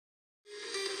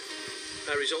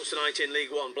Results tonight in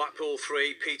League One: Blackpool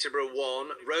 3, Peterborough 1,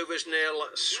 Rovers 0,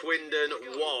 Swindon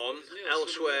 1.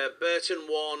 Elsewhere, Burton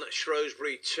 1,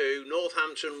 Shrewsbury 2,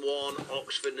 Northampton 1,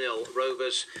 Oxford 0.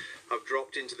 Rovers have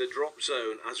dropped into the drop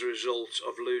zone as a result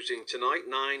of losing tonight.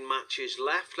 9 matches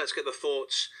left. Let's get the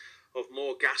thoughts of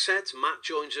more gasheads. Matt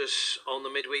joins us on the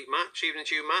midweek match. Evening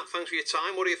to you, Matt. Thanks for your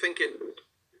time. What are you thinking?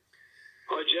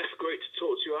 Hi, Jeff. Great to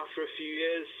talk to you after a few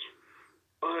years.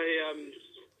 I am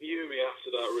fuming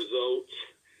after that result,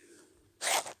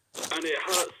 and it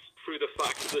hurts through the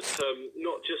fact that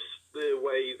not just the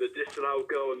way the disallowed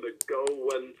goal and the goal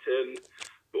went in,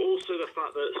 but also the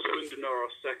fact that Swindon are our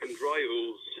second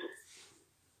rivals.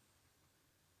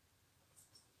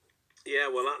 Yeah,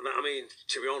 well, I mean,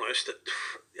 to be honest,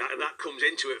 that comes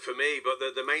into it for me. But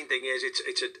the main thing is it's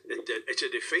a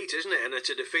defeat, isn't it? And it's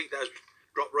a defeat that has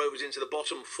dropped Rovers into the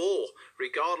bottom 4,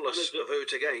 regardless of who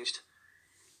it's against.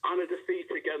 And a defeat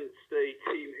against a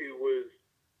team who was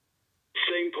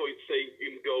same point,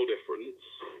 same goal difference,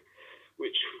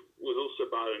 which was also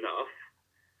bad enough.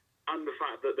 And the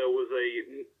fact that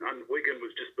and Wigan was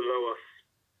just below us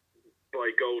by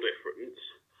goal difference.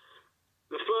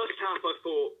 The first half, I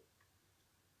thought,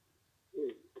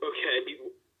 okay,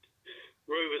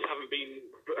 Rovers haven't been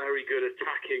very good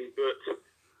attacking, but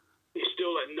he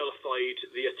still nullified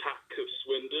the attack of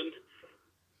Swindon.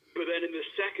 But then in the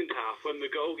second half, when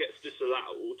the goal gets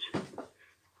disallowed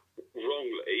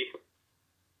wrongly,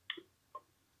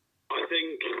 I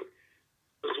think,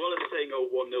 as well as saying,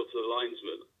 1-0 to the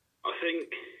linesman,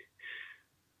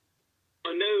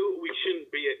 I know we shouldn't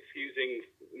be excusing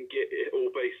it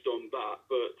all based on that,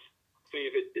 but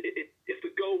if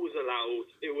the goal was allowed,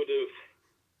 it would have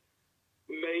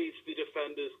made the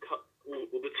defenders,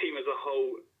 the team as a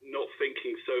whole, not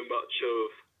thinking so much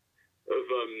of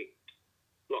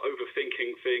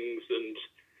overthinking things, and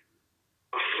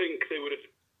I think they would have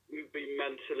been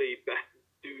mentally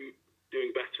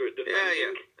doing better at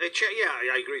defending.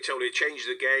 Yeah, I agree totally. It changes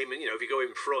the game, and if you go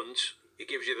in front, it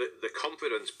gives you the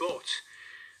confidence. But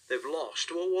they've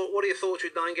lost. Well, what are your thoughts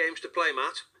with 9 games to play,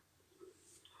 Matt?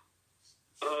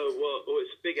 Well,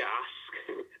 it's a big ask,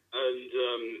 and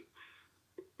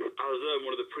as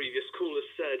one of the previous callers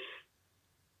said,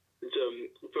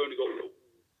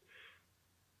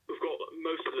 we've got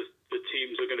most of the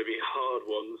teams are going to be hard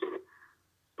ones.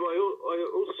 But I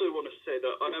also want to say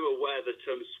that I'm aware that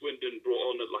Swindon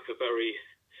brought on a very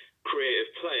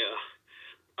creative player,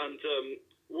 and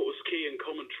what was key in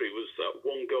commentary was that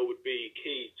 1 goal would be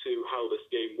key to how this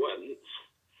game went.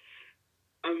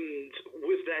 And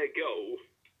with their goal,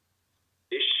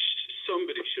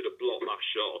 somebody should have blocked that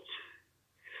shot.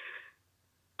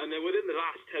 And then within the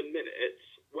last 10 minutes,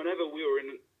 whenever we were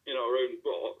in our own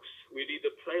box, we'd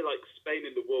either play like Spain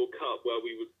in the World Cup, where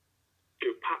we would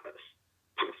go pass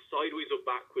sideways or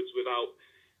backwards without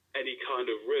any kind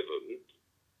of rhythm,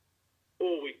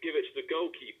 or we'd give it to the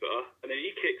goalkeeper, and then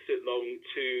he kicks it long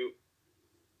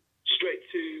straight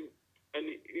to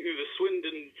the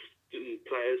Swindon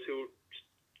players who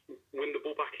win the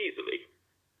ball back easily.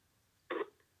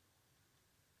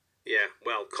 Yeah,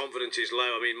 well, confidence is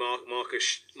low. I mean,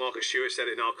 Marcus Stewart said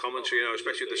it in our commentary,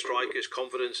 especially with the strikers'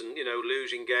 confidence and,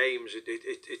 losing games,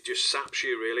 it just saps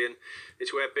you, really. And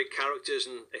it's where big characters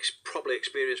and probably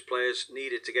experienced players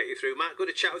needed to get you through. Matt, good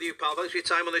to chat with you, pal. Thanks for your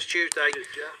time on this Tuesday. Cheers,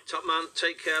 Jeff. Top man,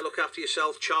 take care, look after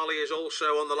yourself. Charlie is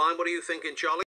also on the line. What are you thinking, Charlie?